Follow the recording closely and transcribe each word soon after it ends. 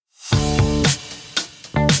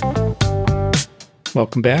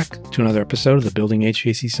Welcome back to another episode of the Building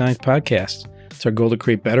HVAC Science Podcast. It's our goal to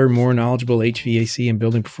create better, more knowledgeable HVAC and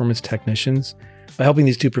building performance technicians by helping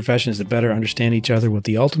these two professions to better understand each other with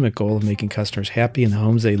the ultimate goal of making customers happy in the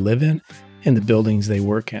homes they live in and the buildings they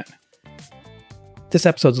work in. This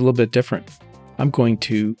episode's a little bit different. I'm going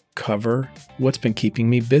to cover what's been keeping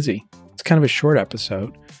me busy. It's kind of a short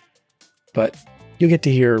episode, but you'll get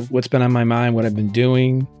to hear what's been on my mind, what I've been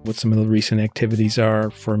doing, what some of the recent activities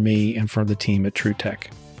are for me and for the team at TruTech.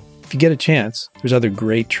 If you get a chance, there's other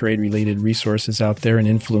great trade-related resources out there and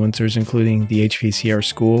influencers, including the HVACR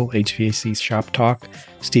School, HVAC Shop Talk,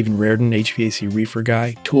 Stephen Reardon, HVAC Reefer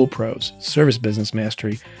Guy, Tool Pros, Service Business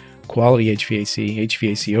Mastery, Quality HVAC,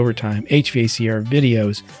 HVAC Overtime, HVACR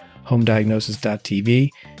Videos, HomeDiagnosis.tv,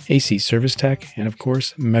 AC Service Tech, and of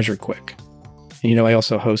course, MeasureQuick. And I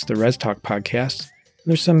also host the Res Talk podcast.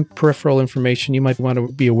 There's some peripheral information you might want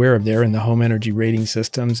to be aware of there in the home energy rating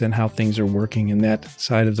systems and how things are working in that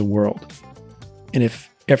side of the world. And if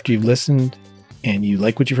after you've listened and you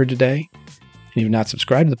like what you've heard today, and you've not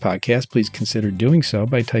subscribed to the podcast, please consider doing so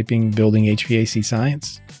by typing Building HVAC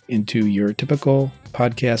Science into your typical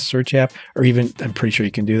podcast search app, or even, I'm pretty sure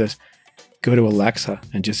you can do this, go to Alexa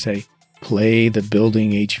and just say, play the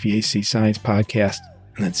Building HVAC Science podcast,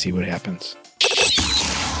 and then see what happens.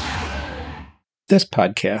 This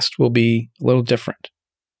podcast will be a little different.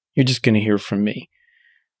 You're just going to hear from me.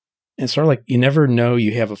 And it's sort of like you never know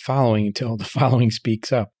you have a following until the following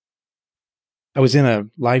speaks up. I was in a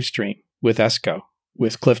live stream with ESCO,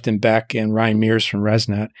 with Clifton Beck and Ryan Mears from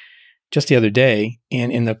ResNet just the other day.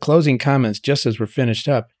 And in the closing comments, just as we're finished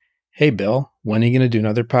up, hey, Bill, when are you going to do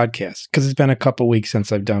another podcast? Because it's been a couple weeks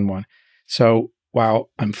since I've done one. So, wow,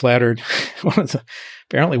 I'm flattered.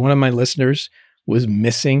 Apparently one of my listeners was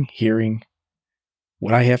missing hearing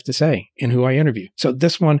what I have to say and who I interview. So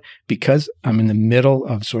this one, because I'm in the middle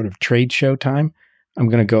of sort of trade show time, I'm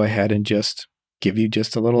going to go ahead and just give you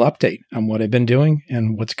just a little update on what I've been doing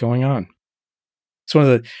and what's going on. So one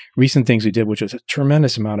of the recent things we did, which was a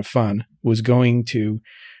tremendous amount of fun, was going to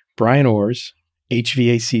Brian Orr's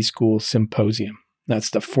HVAC School Symposium. That's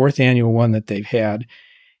the 4th annual one that they've had.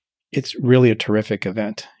 It's really a terrific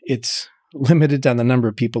event. It's limited on the number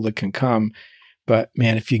of people that can come, but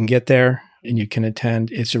man, if you can get there and you can attend,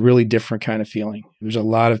 it's a really different kind of feeling. There's a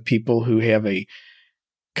lot of people who have a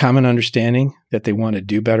common understanding that they want to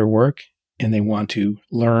do better work and they want to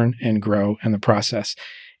learn and grow in the process.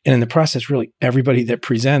 And in the process, really, everybody that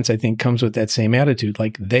presents, I think, comes with that same attitude,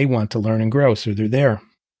 like they want to learn and grow, so they're there.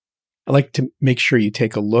 I like to make sure you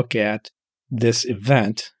take a look at this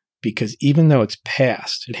event because even though it's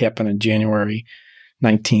past, it happened on January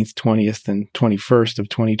 19th, 20th, and 21st of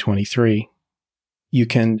 2023, you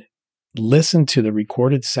can listen to the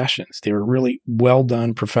recorded sessions. They were really well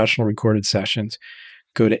done, professional recorded sessions.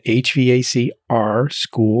 Go to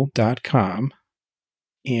hvacrschool.com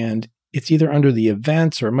and it's either under the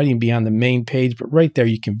events or it might even be on the main page, but right there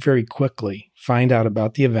you can very quickly find out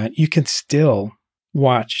about the event. You can still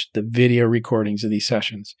watch the video recordings of these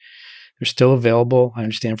sessions. They're still available, I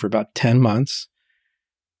understand, for about 10 months.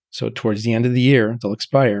 So towards the end of the year, they'll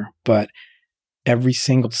expire, but every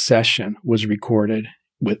single session was recorded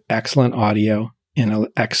with excellent audio and an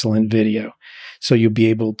excellent video. So you'll be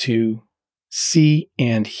able to see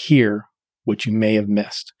and hear what you may have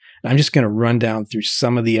missed. And I'm just going to run down through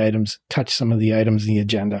some of the items, touch some of the items in the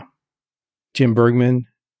agenda. Jim Bergman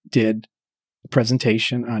did a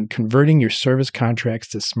presentation on converting your service contracts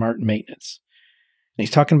to smart maintenance. And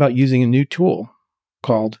he's talking about using a new tool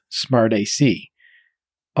called Smart AC.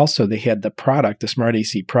 Also, they had the product, the Smart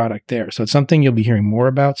AC product there. So it's something you'll be hearing more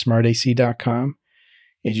about, smartac.com.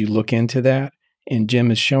 As you look into that, and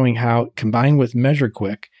Jim is showing how, combined with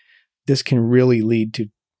MeasureQuick, this can really lead to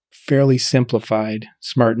fairly simplified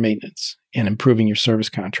smart maintenance and improving your service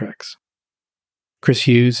contracts. Chris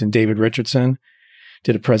Hughes and David Richardson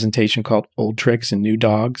did a presentation called Old Tricks and New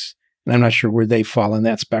Dogs, and I'm not sure where they fall in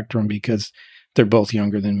that spectrum because they're both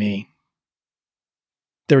younger than me.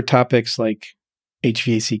 There were topics like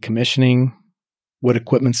HVAC commissioning, what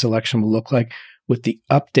equipment selection will look like with the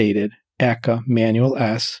updated ACA Manual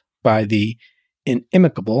S by the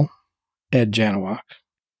inimicable Ed Janowak.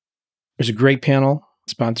 There's a great panel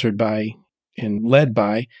sponsored by and led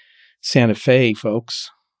by Santa Fe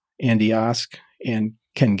folks, Andy Osk and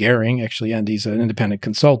Ken Gehring. Actually, Andy's an independent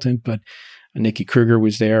consultant, but Nikki Kruger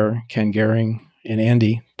was there. Ken Gehring and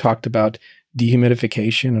Andy talked about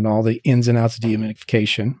dehumidification and all the ins and outs of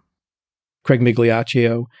dehumidification. Craig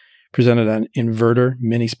Migliaccio presented on inverter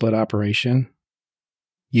mini-split operation.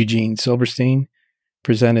 Eugene Silberstein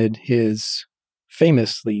presented his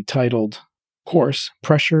famously titled course,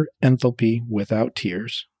 Pressure Enthalpy Without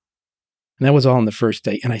Tears. And that was all on the first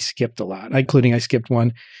day. And I skipped a lot, including I skipped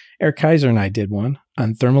one. Eric Kaiser and I did one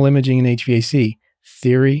on thermal imaging and HVAC,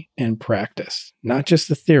 theory and practice. Not just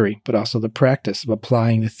the theory, but also the practice of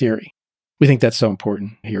applying the theory. We think that's so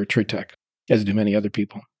important here at TruTech, as do many other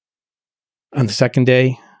people. On the second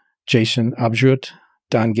day, Jason Abjut,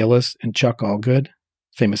 Don Gillis, and Chuck Allgood,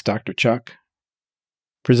 famous Dr. Chuck,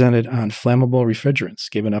 presented on flammable refrigerants,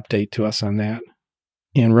 gave an update to us on that.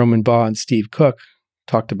 And Roman Baugh and Steve Cook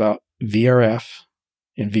talked about VRF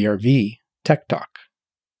and VRV Tech Talk.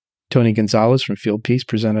 Tony Gonzalez from Fieldpiece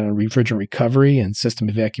presented on refrigerant recovery and system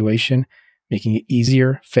evacuation, making it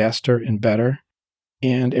easier, faster, and better.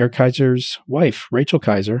 And Eric Kaiser's wife, Rachel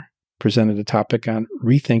Kaiser, presented a topic on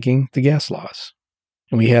rethinking the gas laws.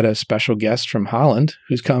 And we had a special guest from Holland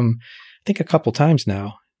who's come, I think, a couple times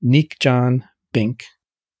now. Nick John Bink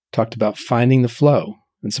talked about finding the flow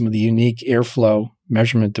and some of the unique airflow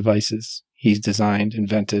measurement devices he's designed,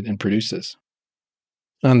 invented, and produces.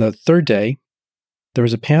 On the third day, there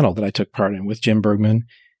was a panel that I took part in with Jim Bergman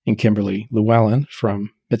and Kimberly Llewellyn from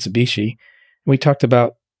Mitsubishi. And we talked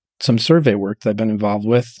about some survey work that I've been involved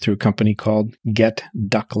with through a company called Get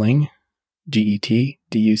Duckling,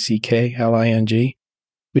 GETDUCKLING.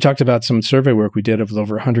 We talked about some survey work we did of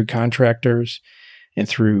over 100 contractors, and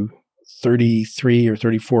through 33 or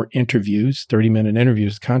 34 interviews, 30-minute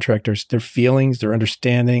interviews with contractors, their feelings, their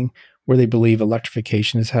understanding, where they believe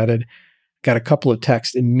electrification is headed. Got a couple of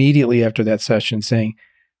texts immediately after that session saying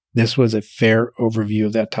this was a fair overview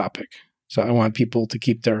of that topic. So I want people to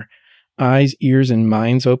keep their eyes, ears, and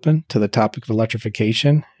minds open to the topic of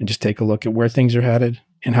electrification and just take a look at where things are headed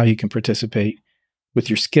and how you can participate with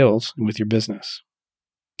your skills and with your business.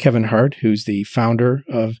 Kevin Hart, who's the founder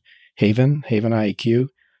of Haven IEQ,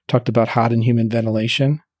 talked about hot and humid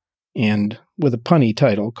ventilation, and with a punny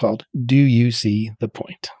title called Do You See the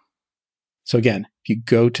Point? So again, if you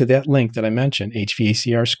go to that link that I mentioned,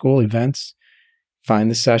 HVACR School events, find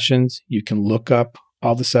the sessions. You can look up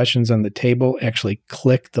all the sessions on the table, actually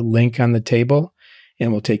click the link on the table,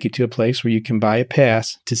 and we'll take you to a place where you can buy a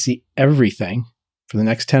pass to see everything for the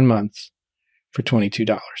next 10 months for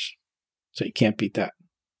 $22. So you can't beat that.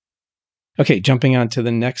 Okay, jumping on to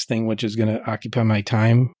the next thing, which is going to occupy my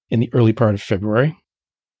time in the early part of February.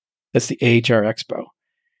 That's the AHR Expo.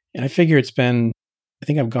 And I figure I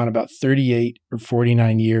think I've gone about 38 or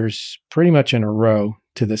 49 years pretty much in a row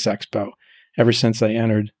to this expo, ever since I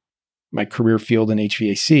entered my career field in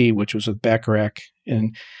HVAC, which was with Bacharach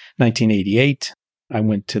in 1988. I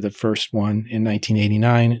went to the first one in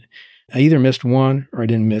 1989. I either missed one or I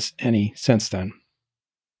didn't miss any since then.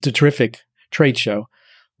 It's a terrific trade show.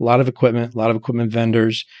 A lot of equipment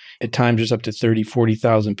vendors. At times, there's up to 30,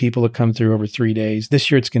 40,000 people that come through over 3 days. This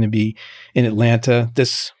year, it's going to be in Atlanta.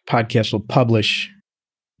 This podcast will publish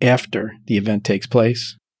after the event takes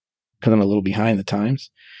place because I'm a little behind the times.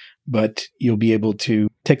 But you'll be able to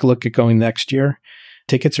take a look at going next year.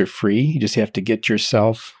 Tickets are free. You just have to get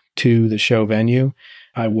yourself to the show venue.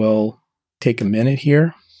 I will take a minute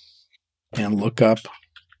here and look up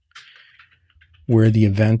where the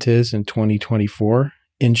event is in 2024.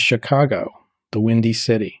 In Chicago, the Windy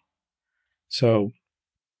City. So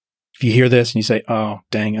if you hear this and you say, oh,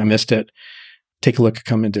 dang, I missed it, take a look at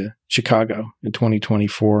coming to Chicago in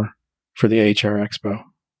 2024 for the AHR Expo.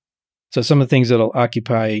 So some of the things that will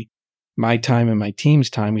occupy my time and my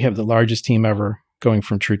team's time, we have the largest team ever going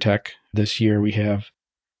from TruTech. This year we have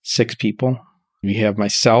 6 people. We have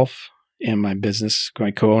myself and my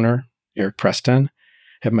co-owner, Eric Preston. I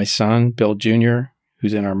have my son, Bill Jr.,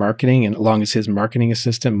 who's in our marketing, and along as his marketing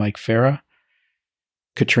assistant, Mike Farah,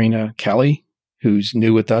 Katrina Kelly, who's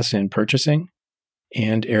new with us in purchasing,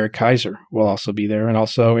 and Eric Kaiser will also be there, and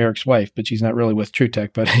also Eric's wife, but she's not really with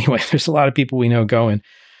TruTech. But anyway, there's a lot of people we know going.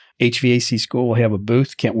 HVAC School will have a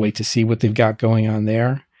booth. Can't wait to see what they've got going on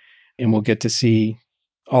there. And we'll get to see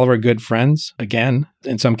all of our good friends, again,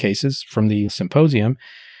 in some cases, from the symposium,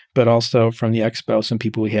 but also from the expo, some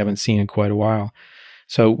people we haven't seen in quite a while.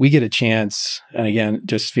 So we get a chance, and again,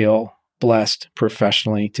 just feel blessed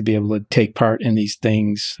professionally to be able to take part in these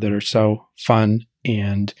things that are so fun,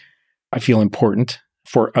 and I feel important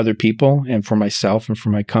for other people and for myself and for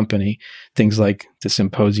my company, things like the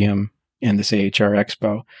symposium and this AHR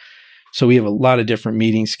Expo. So we have a lot of different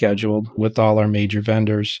meetings scheduled with all our major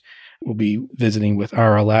vendors. We'll be visiting with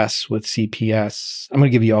RLS, with CPS. I'm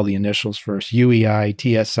going to give you all the initials first: UEI,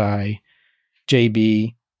 TSI,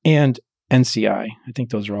 JB, and NCI. I think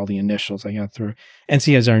those are all the initials I got through.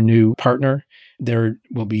 NCI is our new partner. There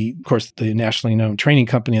will be, of course, the nationally known training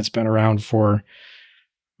company that's been around for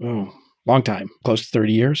long time, close to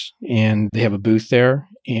 30 years. And they have a booth there.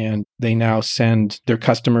 And they now send their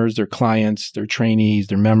customers, their clients, their trainees,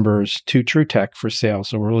 their members to TruTech for sale.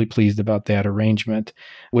 So we're really pleased about that arrangement,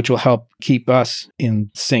 which will help keep us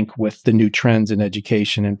in sync with the new trends in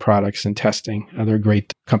education and products and testing. They're a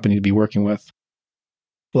great company to be working with.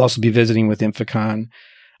 We'll also be visiting with Inficon,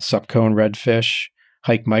 Supco and Redfish,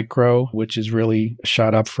 Hike Micro, which is really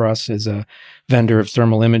shot up for us as a vendor of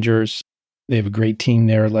thermal imagers. They have a great team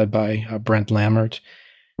there led by Brent Lammert.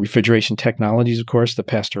 Refrigeration Technologies, of course, the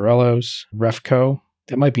Pastorellos, Refco,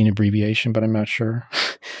 that might be an abbreviation, but I'm not sure.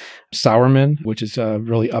 Sauerman, which is a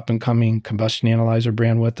really up-and-coming combustion analyzer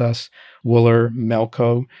brand with us. Wooler,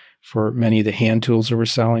 Melco, for many of the hand tools that we're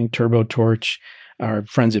selling. TurboTorch, our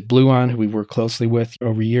friends at Bluon, who we work closely with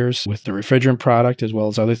over years with the refrigerant product, as well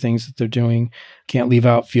as other things that they're doing. Can't leave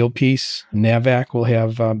out Fieldpiece. Navac will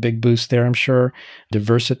have a big boost there, I'm sure.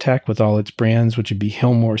 Diversitech with all its brands, which would be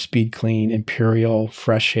Hillmore, Speed Clean, Imperial,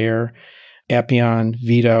 Fresh Air, Appion,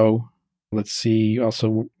 Vito. Let's see.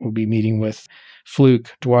 Also, we'll be meeting with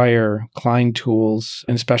Fluke, Dwyer, Klein Tools,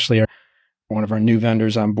 and especially one of our new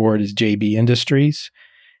vendors on board is JB Industries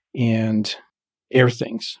and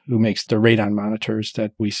Airthings, who makes the radon monitors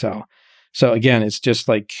that we sell. So again, it's just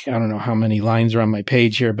like, I don't know how many lines are on my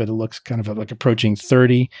page here, but it looks kind of like approaching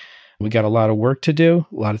 30. We got a lot of work to do,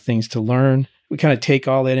 a lot of things to learn. We kind of take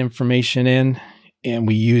all that information in and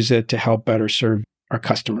we use it to help better serve our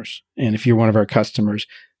customers. And if you're one of our customers,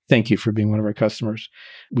 thank you for being one of our customers.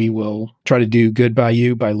 We will try to do good by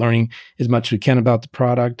you by learning as much as we can about the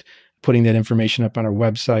product, putting that information up on our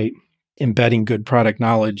website, embedding good product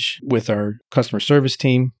knowledge with our customer service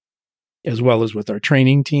team, as well as with our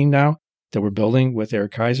training team now that we're building with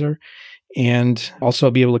Eric Kaiser, and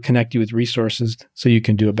also be able to connect you with resources so you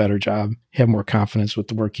can do a better job, have more confidence with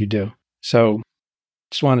the work you do. So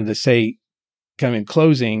just wanted to say, kind of in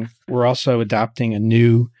closing, we're also adopting a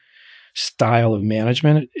new style of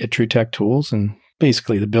management at TruTech Tools. And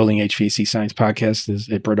basically the Building HVAC Science podcast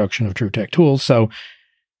is a production of TruTech Tools. So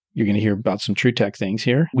you're going to hear about some TruTech things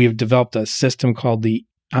here. We've developed a system called the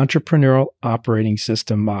Entrepreneurial Operating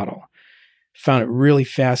System Model. Found it really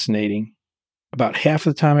fascinating. About half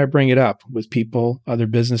of the time I bring it up with people, other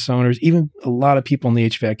business owners, even a lot of people in the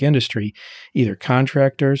HVAC industry, either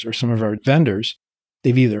contractors or some of our vendors,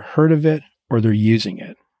 they've either heard of it or they're using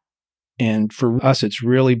it. And for us, it's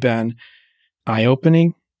really been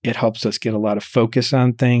eye-opening. It helps us get a lot of focus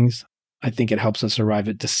on things. I think it helps us arrive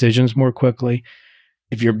at decisions more quickly.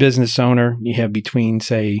 If you're a business owner, you have between,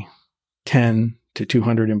 say, 10 to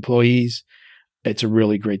 200 employees, it's a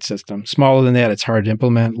really great system. Smaller than that, it's hard to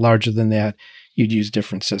implement. Larger than that, you'd use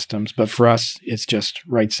different systems. But for us, it's just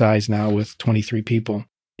right size now with 23 people.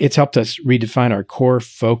 It's helped us redefine our core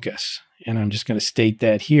focus. And I'm just going to state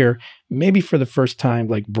that here, maybe for the first time,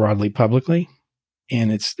 like broadly publicly.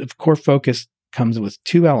 And it's the core focus comes with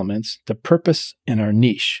two elements, the purpose and our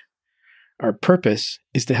niche. Our purpose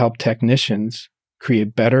is to help technicians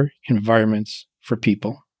create better environments for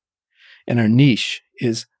people. And our niche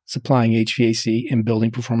is supplying HVAC and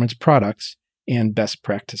building performance products and best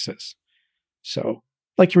practices. So,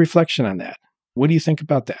 like your reflection on that. What do you think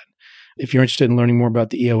about that? If you're interested in learning more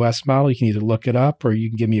about the EOS model, you can either look it up or you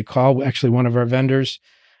can give me a call. Actually, one of our vendors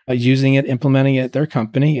is using it, implementing it at their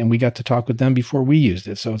company, and we got to talk with them before we used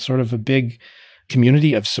it. So it's sort of a big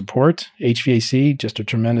community of support. HVAC, just a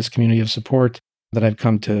tremendous community of support that I've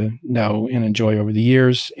come to know and enjoy over the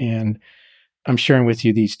years. And I'm sharing with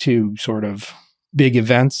you these two sort of big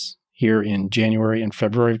events here in January and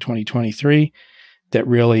February of 2023 that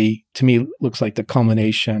really, to me, looks like the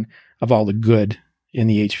culmination of all the good in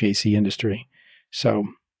the HVAC industry. So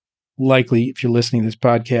likely, if you're listening to this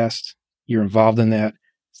podcast, you're involved in that.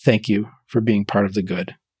 Thank you for being part of the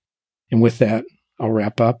good. And with that, I'll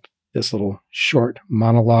wrap up this little short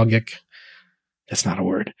monologic, that's not a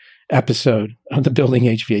word, episode of the Building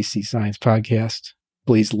HVAC Science podcast.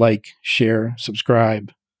 Please like, share,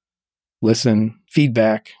 subscribe, listen,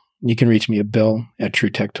 feedback. You can reach me at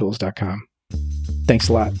bill@trutech.tools.com. Thanks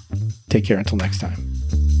a lot. Take care until next time.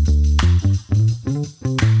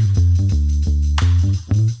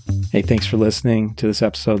 Hey, thanks for listening to this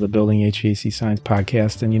episode of the Building HVAC Science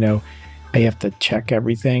podcast. And, I have to check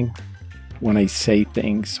everything when I say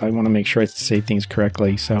things. So I want to make sure I say things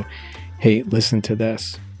correctly. So, hey, listen to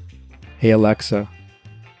this. Hey, Alexa,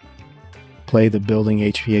 play the Building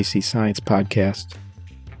HVAC Science podcast.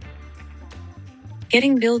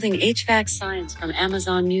 Getting Building HVAC Science from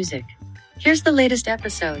Amazon Music. Here's the latest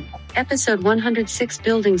episode. Episode 106,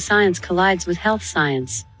 Building Science Collides with Health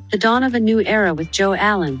Science. The Dawn of a New Era with Joe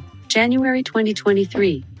Allen. January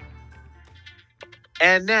 2023.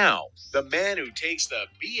 And now, The man who takes the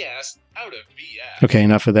BS out of BS. Okay,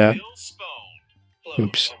 enough of that. Bill Spohn. Hello,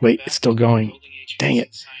 Oops. welcome Wait, back it's still to the going. Building HVAC Dang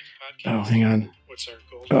it. Science Oh, Podcast. hang on. What's our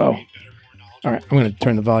goal? Oh. To be better, more knowledgeable. All right, I'm going to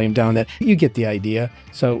turn the volume down. That you get the idea.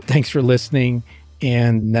 So thanks for listening.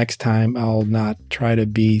 And next time I'll not try to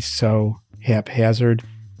be so haphazard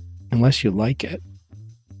unless you like it.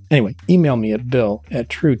 Anyway, email me at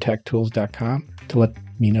bill@truetechtools.com to let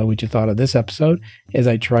me know what you thought of this episode as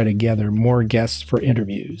I try to gather more guests for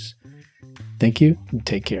interviews. Thank you and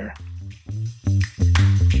take care.